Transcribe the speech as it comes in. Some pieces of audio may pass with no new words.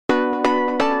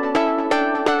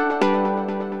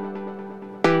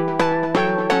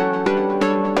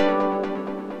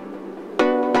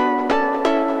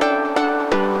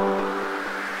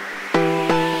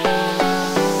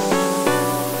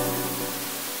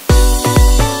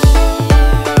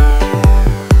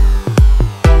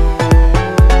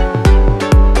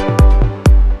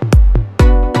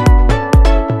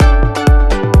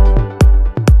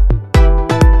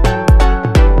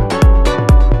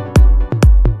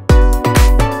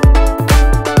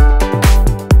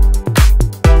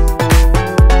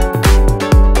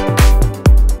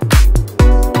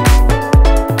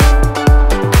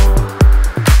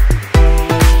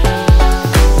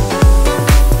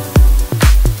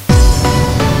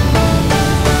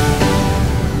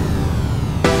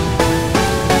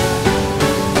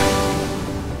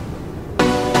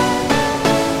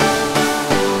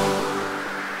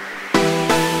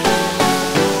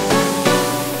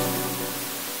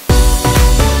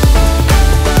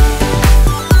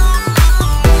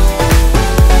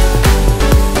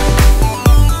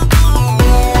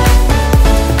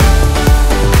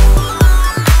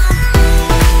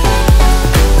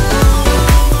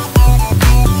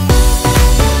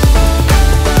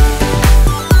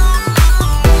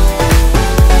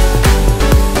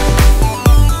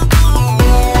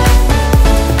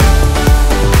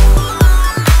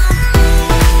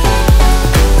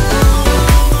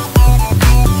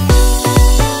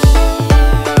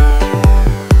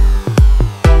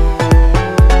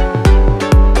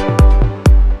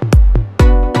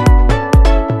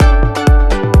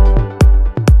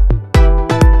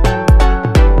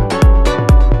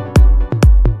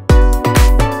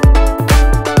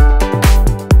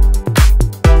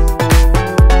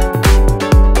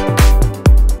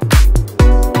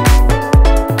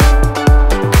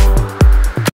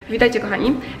Witajcie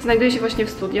kochani, znajduję się właśnie w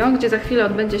studio, gdzie za chwilę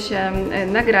odbędzie się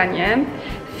nagranie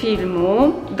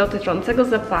filmu dotyczącego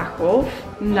zapachów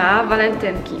na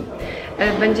walentynki.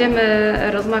 Będziemy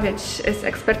rozmawiać z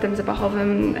ekspertem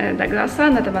zapachowym Douglasa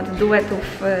na temat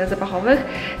duetów zapachowych,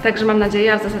 także mam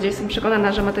nadzieję, a w zasadzie jestem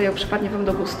przekonana, że materiał przypadnie Wam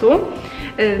do gustu.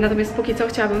 Natomiast póki co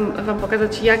chciałabym Wam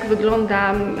pokazać, jak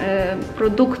wygląda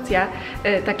produkcja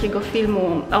takiego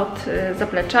filmu od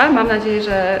zaplecza. Mam nadzieję,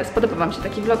 że spodoba Wam się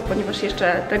taki vlog, ponieważ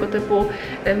jeszcze tego typu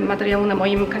materiału na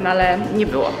moim kanale nie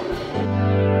było.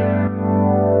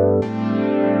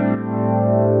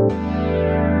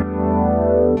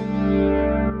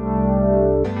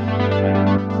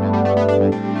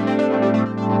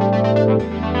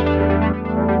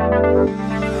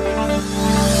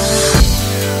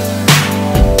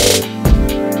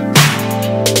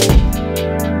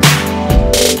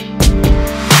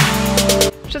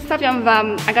 Przedstawiam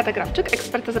Wam Agatę Krawczyk,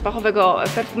 eksperta zapachowego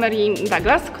perfumerii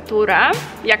Douglas, która,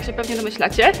 jak się pewnie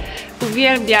domyślacie,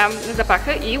 uwielbia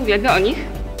zapachy i uwielbia o nich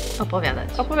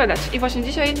opowiadać. I właśnie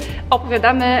dzisiaj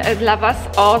opowiadamy dla Was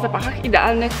o zapachach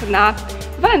idealnych na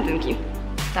walentynki.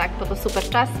 Tak, bo to super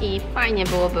czas i fajnie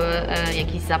byłoby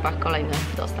jakiś zapach kolejny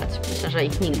dostać. Myślę, że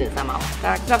ich nigdy za mało.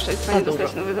 Tak, zawsze jest fajnie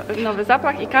dostać nowy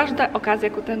zapach i każda okazja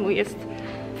ku temu jest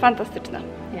fantastyczna.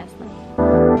 Jasne.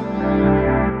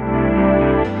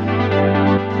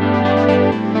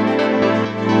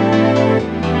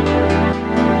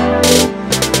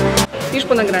 Już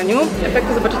po nagraniu,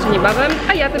 efekty zobaczycie niebawem,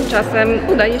 a ja tymczasem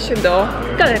udaję się do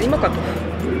Galerii Mokotów.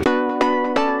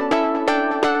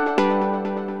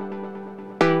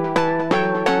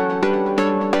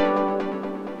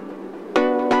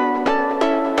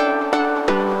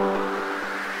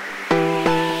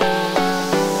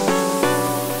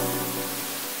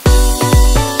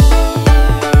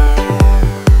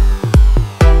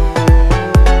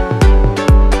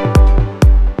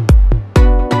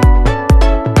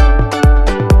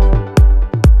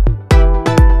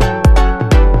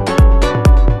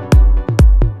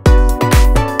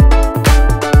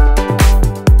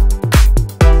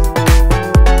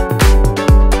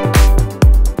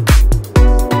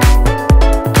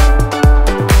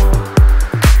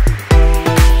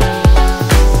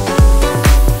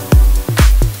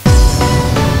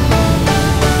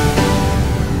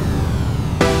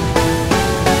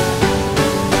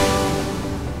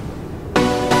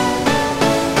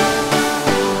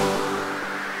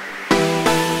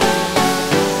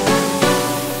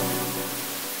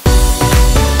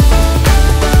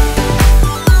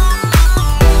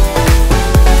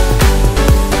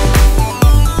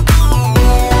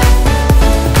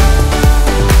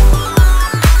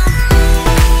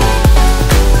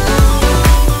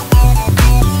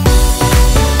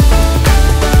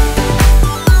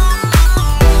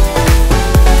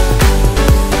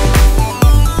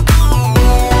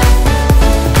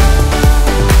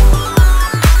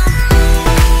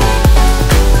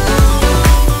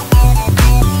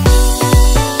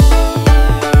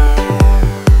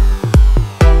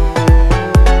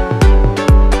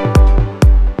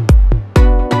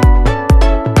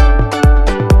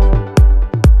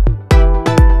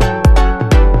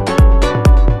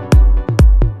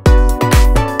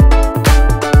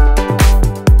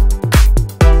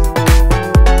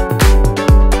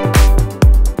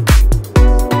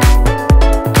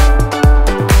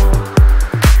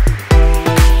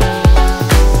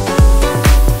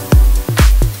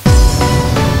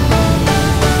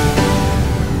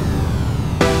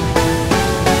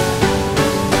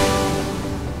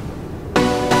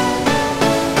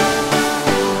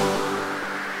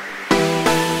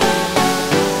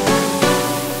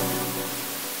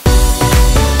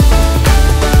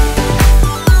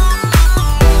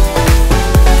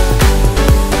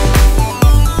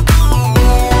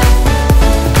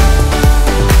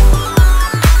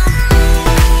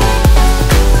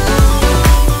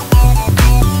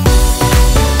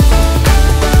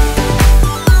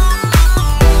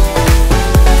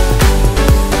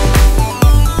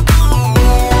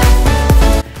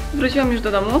 Wróciłam już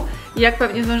do domu i jak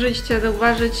pewnie zdążyliście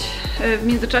zauważyć, w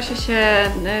międzyczasie się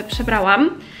przebrałam,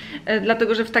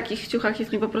 dlatego że w takich ciuchach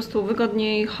jest mi po prostu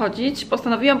wygodniej chodzić.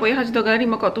 Postanowiłam pojechać do Galerii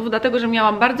Mokotów, dlatego że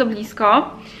miałam bardzo blisko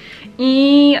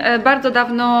i bardzo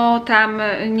dawno tam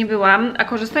nie byłam, a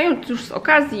korzystając już z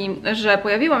okazji, że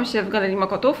pojawiłam się w Galerii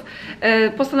Mokotów,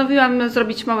 postanowiłam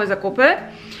zrobić małe zakupy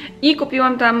i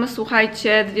kupiłam tam,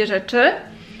 słuchajcie, dwie rzeczy.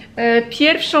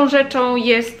 Pierwszą rzeczą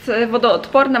jest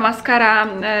wodoodporna maskara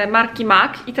marki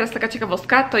MAC i teraz taka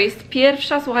ciekawostka, to jest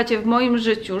pierwsza, słuchajcie, w moim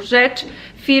życiu rzecz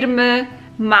firmy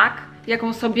MAC,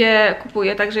 jaką sobie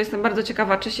kupuję, także jestem bardzo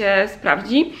ciekawa, czy się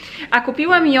sprawdzi. A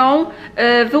kupiłam ją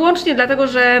wyłącznie dlatego,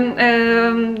 że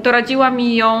doradziła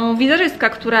mi ją wizerzystka,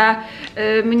 która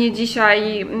mnie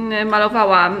dzisiaj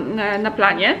malowała na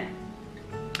planie.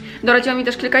 Doradziła mi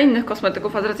też kilka innych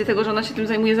kosmetyków, a z racji tego, że ona się tym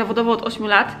zajmuje zawodowo od 8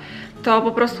 lat, to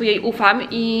po prostu jej ufam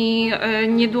i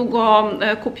niedługo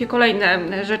kupię kolejne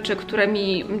rzeczy, które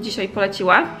mi dzisiaj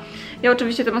poleciła. Ja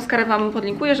oczywiście tę maskarę Wam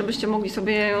podlinkuję, żebyście mogli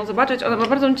sobie ją zobaczyć. Ona ma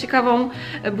bardzo ciekawą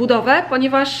budowę,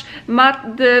 ponieważ ma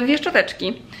dwie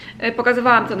szczoteczki.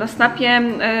 Pokazywałam to na snapie.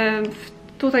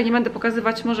 Tutaj nie będę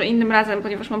pokazywać, może innym razem,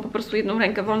 ponieważ mam po prostu jedną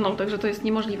rękę wolną, także to jest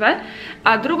niemożliwe.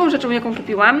 A drugą rzeczą, jaką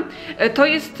kupiłam, to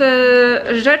jest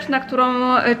rzecz, na którą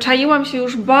czaiłam się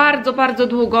już bardzo, bardzo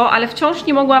długo, ale wciąż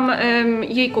nie mogłam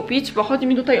jej kupić, bo chodzi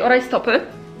mi tutaj o rajstopy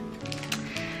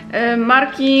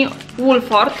marki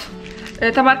Wolford.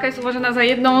 Ta marka jest uważana za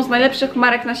jedną z najlepszych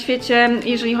marek na świecie,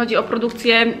 jeżeli chodzi o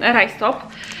produkcję rajstop.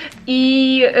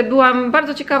 I byłam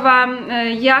bardzo ciekawa,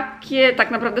 jakie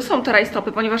tak naprawdę są te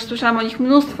rajstopy, ponieważ słyszałam o nich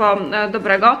mnóstwo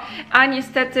dobrego, a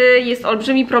niestety jest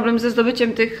olbrzymi problem ze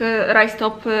zdobyciem tych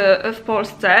rajstop w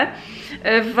Polsce.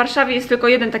 W Warszawie jest tylko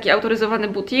jeden taki autoryzowany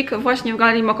butik, właśnie w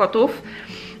Galerii Mokotów,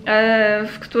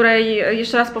 w której,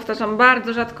 jeszcze raz powtarzam,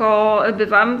 bardzo rzadko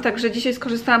bywam, także dzisiaj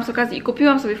skorzystałam z okazji i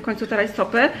kupiłam sobie w końcu te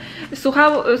rajstopy.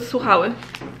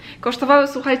 Kosztowały,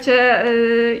 słuchajcie,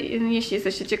 jeśli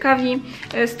jesteście ciekawi,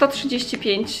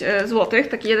 135 zł,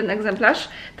 taki jeden egzemplarz,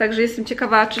 także jestem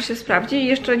ciekawa, czy się sprawdzi. I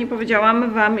jeszcze nie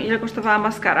powiedziałam Wam, ile kosztowała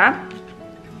maskara.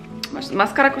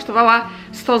 Maskara kosztowała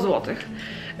 100 zł.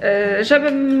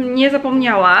 Żebym nie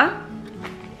zapomniała,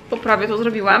 bo prawie to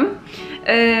zrobiłam,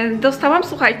 dostałam,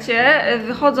 słuchajcie,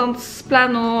 wychodząc z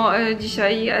planu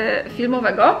dzisiaj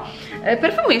filmowego,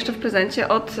 perfumy jeszcze w prezencie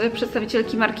od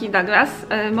przedstawicielki marki Douglas.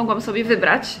 Mogłam sobie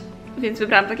wybrać, więc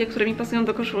wybrałam takie, które mi pasują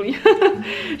do koszuli.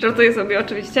 Żartuję sobie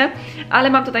oczywiście, ale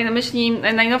mam tutaj na myśli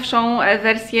najnowszą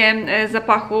wersję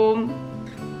zapachu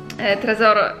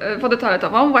Trezor wodę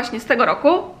toaletową, właśnie z tego roku,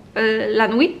 La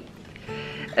Nuit.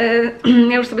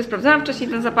 Ja już sobie sprawdzałam wcześniej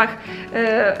ten zapach.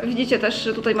 Widzicie też,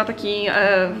 że tutaj ma taki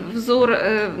wzór,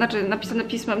 znaczy napisany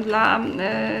pismem dla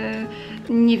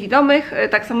niewidomych,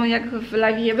 tak samo jak w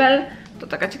La Vie Belle, to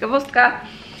taka ciekawostka.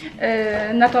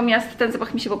 Natomiast ten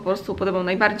zapach mi się po prostu podobał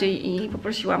najbardziej i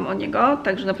poprosiłam o niego,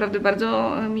 także naprawdę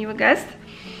bardzo miły gest.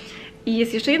 I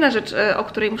jest jeszcze jedna rzecz, o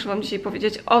której muszę Wam dzisiaj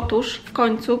powiedzieć. Otóż w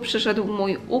końcu przyszedł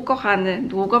mój ukochany,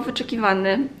 długo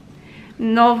wyczekiwany,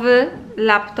 nowy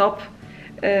laptop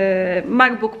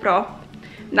MacBook Pro,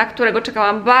 na którego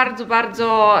czekałam bardzo,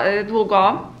 bardzo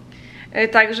długo.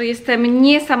 Także jestem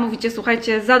niesamowicie,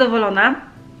 słuchajcie, zadowolona.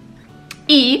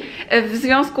 I w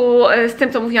związku z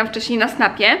tym, co mówiłam wcześniej na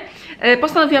snapie,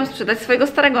 postanowiłam sprzedać swojego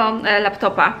starego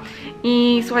laptopa.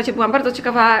 I słuchajcie, byłam bardzo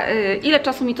ciekawa, ile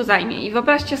czasu mi to zajmie. I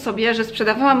wyobraźcie sobie, że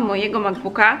sprzedawałam mojego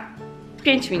MacBooka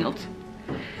 5 minut.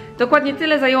 Dokładnie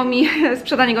tyle zajęło mi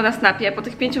sprzedanie go na snapie. Po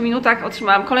tych 5 minutach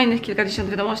otrzymałam kolejnych kilkadziesiąt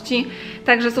wiadomości.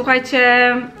 Także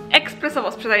słuchajcie,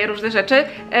 ekspresowo sprzedaję różne rzeczy.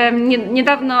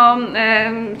 Niedawno,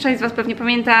 część z Was pewnie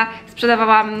pamięta,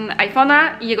 sprzedawałam iPhone'a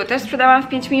i jego też sprzedałam w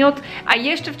 5 minut, a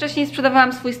jeszcze wcześniej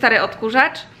sprzedawałam swój stary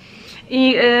odkurzacz.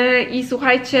 I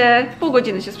słuchajcie, w pół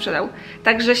godziny się sprzedał.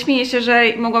 Także śmieję się, że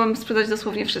mogłabym sprzedać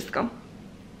dosłownie wszystko.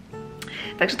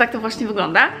 Także tak to właśnie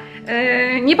wygląda.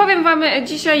 Nie powiem Wam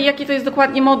dzisiaj, jaki to jest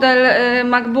dokładnie model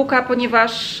MacBooka,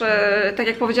 ponieważ, tak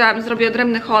jak powiedziałam, zrobię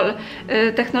odrębny haul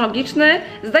technologiczny.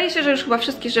 Zdaje się, że już chyba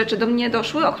wszystkie rzeczy do mnie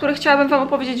doszły, o których chciałabym Wam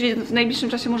opowiedzieć, więc w najbliższym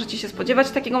czasie możecie się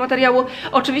spodziewać takiego materiału.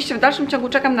 Oczywiście w dalszym ciągu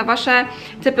czekam na Wasze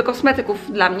typy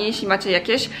kosmetyków dla mnie, jeśli macie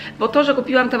jakieś, bo to, że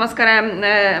kupiłam tę maskarę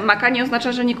Maca, nie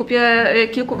oznacza, że nie kupię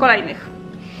kilku kolejnych.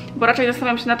 Bo raczej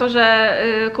nastawiam się na to, że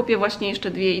kupię właśnie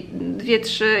jeszcze dwie,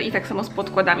 trzy i tak samo z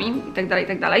podkładami i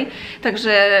tak dalej.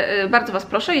 Także bardzo Was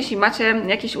proszę, jeśli macie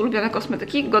jakieś ulubione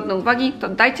kosmetyki godne uwagi, to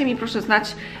dajcie mi proszę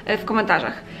znać w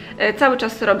komentarzach. Cały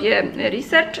czas robię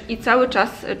research i cały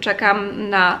czas czekam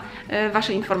na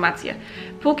Wasze informacje.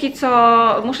 Póki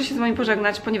co muszę się z Wami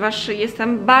pożegnać, ponieważ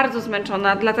jestem bardzo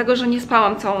zmęczona, dlatego że nie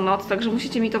spałam całą noc, także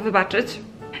musicie mi to wybaczyć.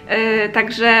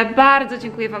 Także bardzo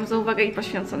dziękuję Wam za uwagę i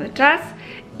poświęcony czas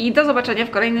i do zobaczenia w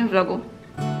kolejnym vlogu.